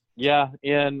 Yeah,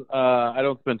 and I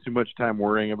don't spend too much time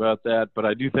worrying about that, but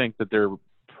I do think that they're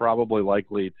probably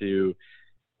likely to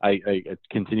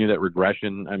continue that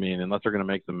regression. I mean, unless they're going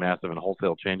to make some massive and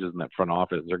wholesale changes in that front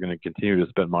office, they're going to continue to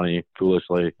spend money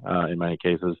foolishly in many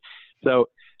cases. So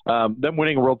them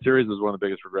winning a World Series is one of the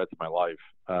biggest regrets of my life.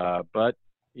 But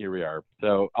here we are.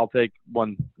 So I'll take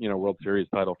one, World Series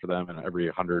title for them in every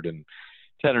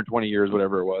 110 or 20 years,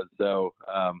 whatever it was. So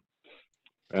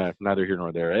neither here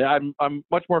nor there. I'm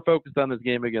much more focused on this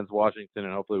game against Washington,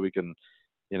 and hopefully we can,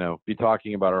 be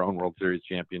talking about our own World Series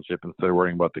championship instead of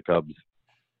worrying about the Cubs.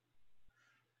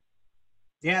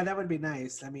 Yeah, that would be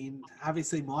nice. I mean,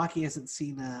 obviously Milwaukee hasn't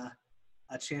seen a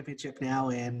championship now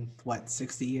in,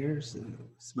 60 years?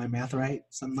 Is my math right?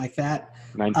 Something like that.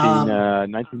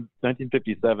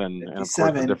 1957, and of course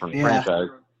a different franchise.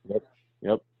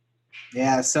 Yep.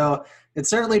 Yeah, so it's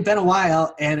certainly been a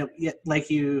while, and like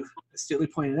you astutely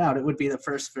pointed out, it would be the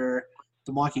first for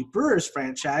the Milwaukee Brewers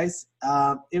franchise.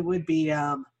 It would be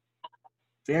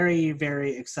very,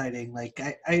 very exciting. Like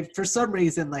I for some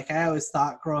reason, like I always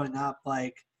thought growing up,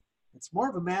 like it's more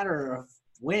of a matter of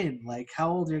when, like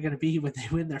how old you're going to be when they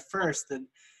win their first. And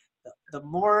the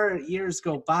more years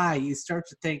go by, you start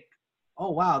to think,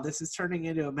 oh wow, this is turning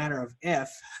into a matter of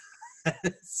if.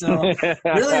 So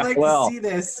really like to see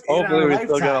this in hopefully our we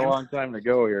lifetime. Still got a long time to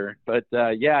go here, but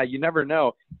yeah, you never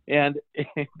know. And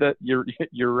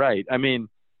you're right. I mean,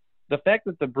 the fact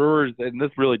that the Brewers, and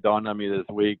this really dawned on me this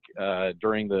week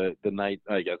during the night,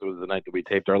 I guess it was the night that we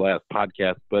taped our last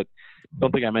podcast, but I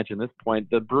don't think I mentioned this point.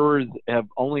 The Brewers have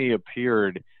only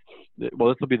appeared, well,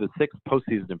 this will be the 6th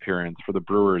postseason appearance for the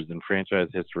Brewers in franchise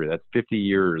history. That's 50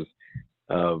 years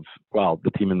of,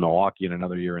 the team in Milwaukee and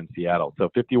another year in Seattle. So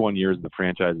 51 years of the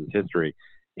franchise's history.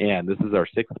 And this is our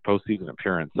 6th postseason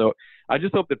appearance. So I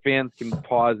just hope that fans can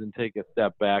pause and take a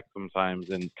step back sometimes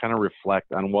and kind of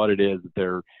reflect on what it is that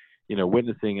they're,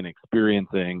 witnessing and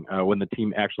experiencing when the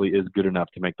team actually is good enough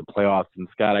to make the playoffs. And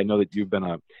Scott, I know that you've been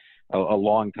a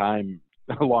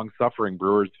long-suffering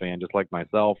Brewers fan, just like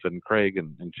myself and Craig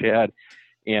and Chad.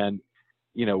 And,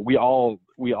 we all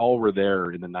were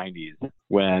there in the 90s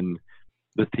when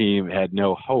this team had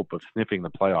no hope of sniffing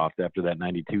the playoffs after that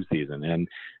 92 season. And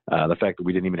the fact that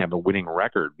we didn't even have a winning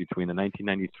record between the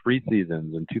 1993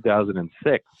 seasons and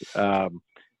 2006,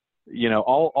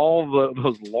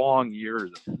 those long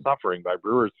years of suffering by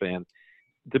Brewers fans,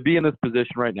 to be in this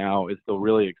position right now is still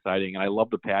really exciting. And I love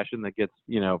the passion that gets,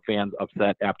 fans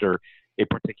upset after a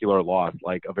particular loss,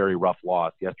 like a very rough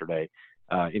loss yesterday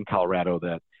in Colorado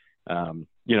that,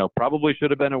 probably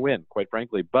should have been a win, quite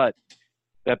frankly. But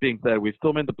that being said, we've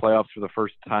still made the playoffs for the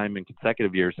first time in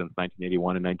consecutive years since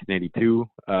 1981 and 1982.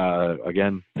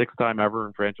 Again, 6th time ever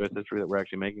in franchise history that we're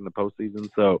actually making the postseason.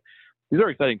 So these are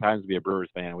exciting times to be a Brewers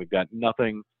fan. We've got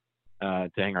nothing to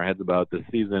hang our heads about this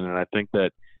season. And I think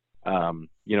that,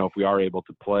 if we are able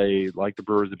to play like the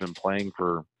Brewers have been playing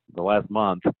for the last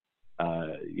month,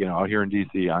 out here in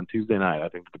D.C. on Tuesday night, I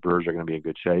think that the Brewers are going to be in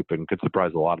good shape and could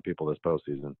surprise a lot of people this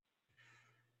postseason.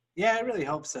 Yeah, I really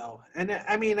hope so. And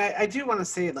I mean, I do want to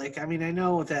say, like, I mean, I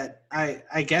know that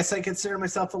I guess I consider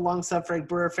myself a long-suffering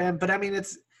Brewer fan, but I mean,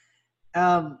 it's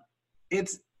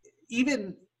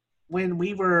even when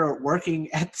we were working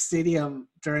at the stadium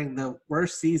during the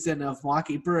worst season of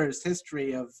Milwaukee Brewers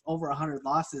history of over 100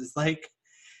 losses, like,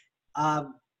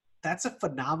 that's a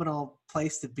phenomenal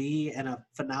place to be and a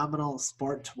phenomenal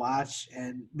sport to watch.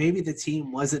 And maybe the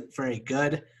team wasn't very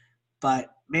good,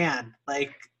 but man,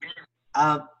 like,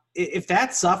 if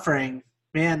that's suffering,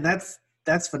 man, that's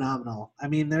that's phenomenal. I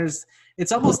mean,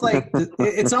 it's almost like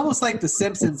the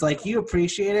Simpsons. Like, you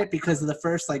appreciate it because of the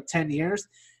first like 10 years,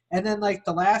 and then like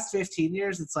the last 15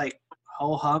 years, it's like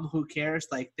ho hum, who cares?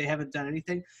 Like, they haven't done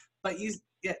anything. But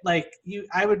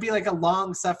I would be like a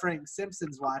long suffering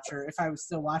Simpsons watcher if I was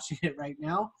still watching it right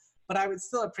now. But I would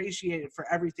still appreciate it for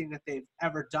everything that they've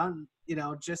ever done.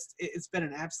 It's been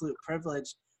an absolute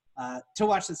privilege to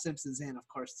watch The Simpsons and, of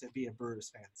course, to be a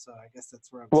Brewers fan. So I guess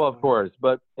that's where I'm Well, of course.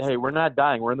 But, hey, we're not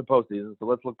dying. We're in the postseason, so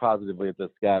let's look positively at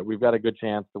this, Scott. We've got a good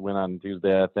chance to win on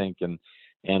Tuesday, I think, and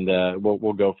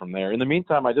we'll go from there. In the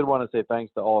meantime, I did want to say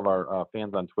thanks to all of our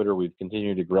fans on Twitter. We've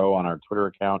continued to grow on our Twitter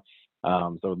account,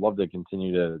 so I'd love to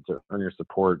continue to earn your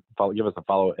support. Give us a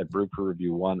follow at Brew Crew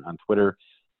Review 1 on Twitter.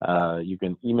 You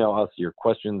can email us your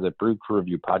questions at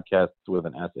brewcrewreviewpodcasts with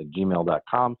an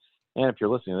s@gmail.com. And if you're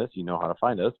listening to this, you know how to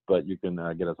find us, but you can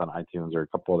get us on iTunes or a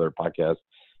couple other podcast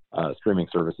streaming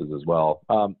services as well.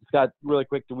 Scott, really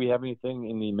quick, do we have anything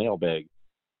in the mailbag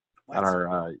on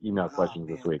our email questions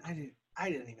this week? I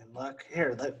didn't even look.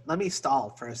 Here, let me stall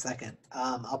for a second.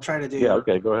 I'll try to do Yeah,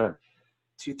 okay, go ahead.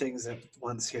 two things at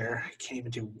once here. I can't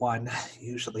even do one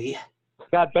usually.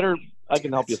 Scott, I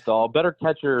can help you stall. Better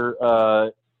catcher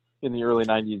in the early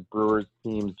 90s Brewers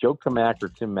teams, Joe Kamak or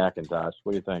Tim McIntosh?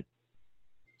 What do you think?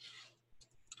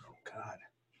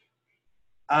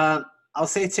 I'll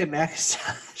say Tim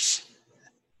McIntosh.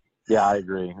 Yeah, I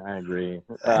agree.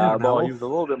 Well, he was a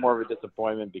little bit more of a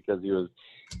disappointment because he was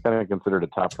kind of considered a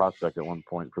top prospect at one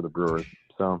point for the Brewers.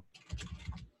 So,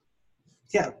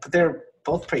 yeah, but they're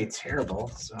both pretty terrible.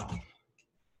 So,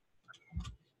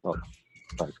 well,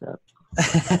 sorry, Scott.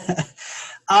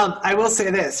 I will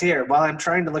say this here while I'm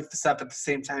trying to look this up at the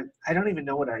same time. I don't even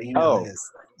know what our email is.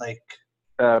 Like,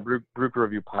 Brew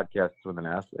Review Podcasts with an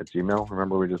S at Gmail.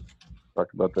 Remember, we just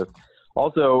talked about this.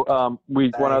 Also,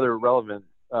 one other relevant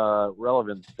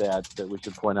stat that we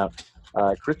should point out.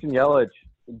 Christian Yelich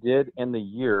did end the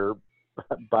year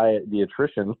by the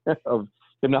attrition of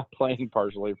him not playing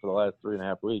partially for the last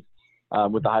 3.5 weeks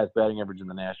with the highest batting average in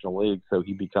the National League. So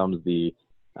he becomes the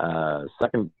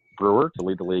second Brewer to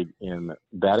lead the league in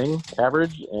batting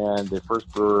average, and the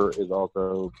first Brewer is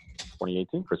also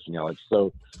 2018 Christian Yelich.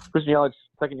 So Christian Yelich,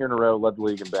 second year in a row, led the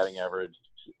league in batting average.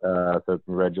 So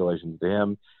congratulations to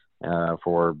him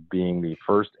for being the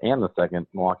first and the second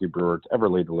Milwaukee Brewer to ever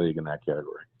lead the league in that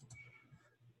category.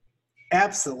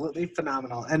 Absolutely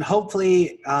phenomenal. And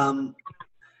hopefully,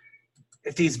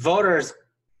 if these voters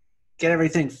get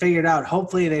everything figured out,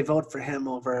 hopefully they vote for him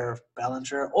over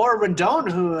Bellinger or Rendon,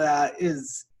 who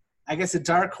is, I guess, a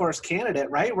dark horse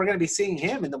candidate, right? We're going to be seeing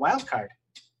him in the wild card.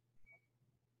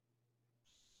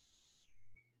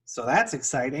 So that's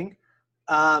exciting.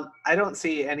 I don't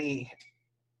see any.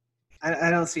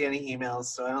 I don't see any emails,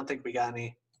 so I don't think we got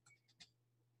any.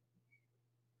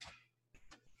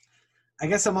 I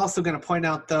guess I'm also going to point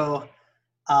out, though,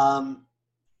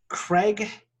 Craig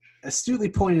astutely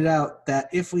pointed out that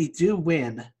if we do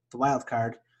win the wild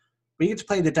card, we get to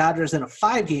play the Dodgers in a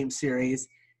 5-game series,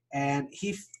 and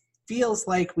he feels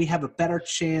like we have a better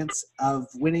chance of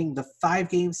winning the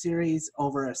 5-game series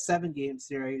over a 7-game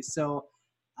series. So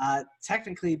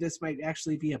technically, this might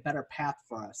actually be a better path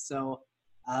for us. So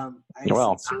I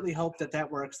sincerely hope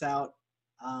that works out.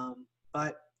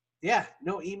 But yeah,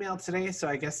 no email today. So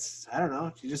I guess, I don't know,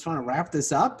 if you just want to wrap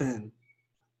this up and.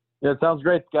 Yeah, it sounds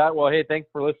great, Scott. Well, hey, thanks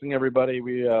for listening, everybody.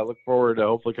 We look forward to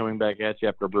hopefully coming back at you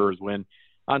after Brewers win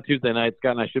on Tuesday night.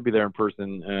 Scott and I should be there in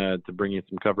person to bring you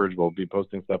some coverage. We'll be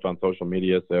posting stuff on social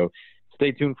media, so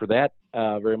stay tuned for that.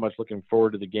 Very much looking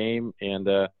forward to the game, and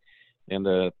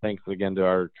thanks again to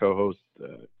our co-hosts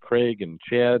Craig and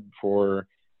Chad for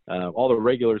all the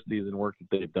regular season work that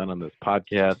they've done on this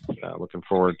podcast. Looking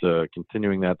forward to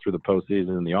continuing that through the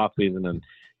postseason and the off season and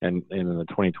in the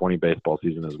 2020 baseball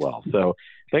season as well. So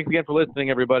thanks again for listening,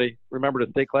 everybody. Remember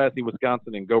to stay classy,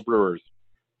 Wisconsin, and go Brewers.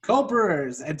 Go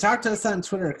Brewers. And talk to us on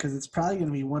Twitter, because it's probably going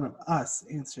to be one of us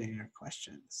answering your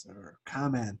questions or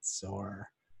comments or,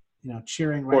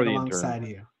 cheering right alongside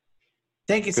you.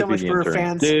 Thank you so much, Brewer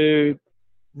fans.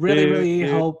 Really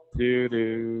hope. Wait,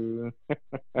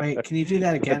 can you do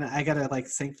that again? I gotta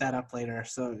sync that up later.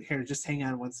 So here, just hang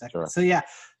on 1 second. Sure. So yeah,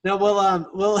 no,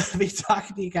 we'll be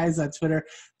talking to you guys on Twitter.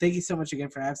 Thank you so much again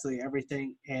for absolutely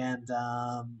everything. And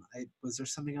was there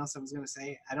something else I was gonna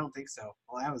say? I don't think so.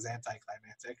 Well, that was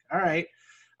anticlimactic. All right.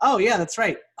 Oh yeah, that's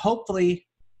right. Hopefully,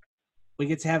 we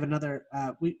get to have another.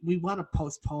 We want to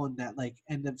postpone that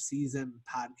end of season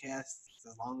podcast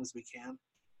as long as we can.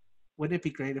 Wouldn't it be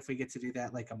great if we get to do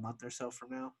that a month or so from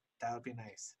now? That would be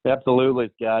nice.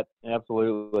 Absolutely, Scott.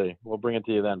 Absolutely. We'll bring it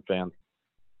to you then, fans.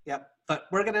 Yep. But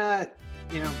we're gonna,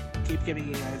 keep giving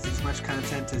you guys as much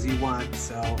content as you want.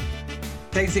 So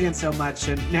thanks again so much.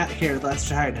 And now here, let's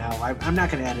try it now. I'm not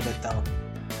gonna edit it though.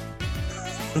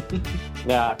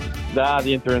 Yeah,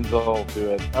 the interns will do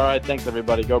it. All right, thanks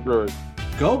everybody. Go Brewers.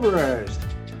 Go Brewers.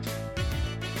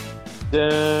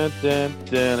 Dun, dun,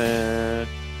 dun, dun.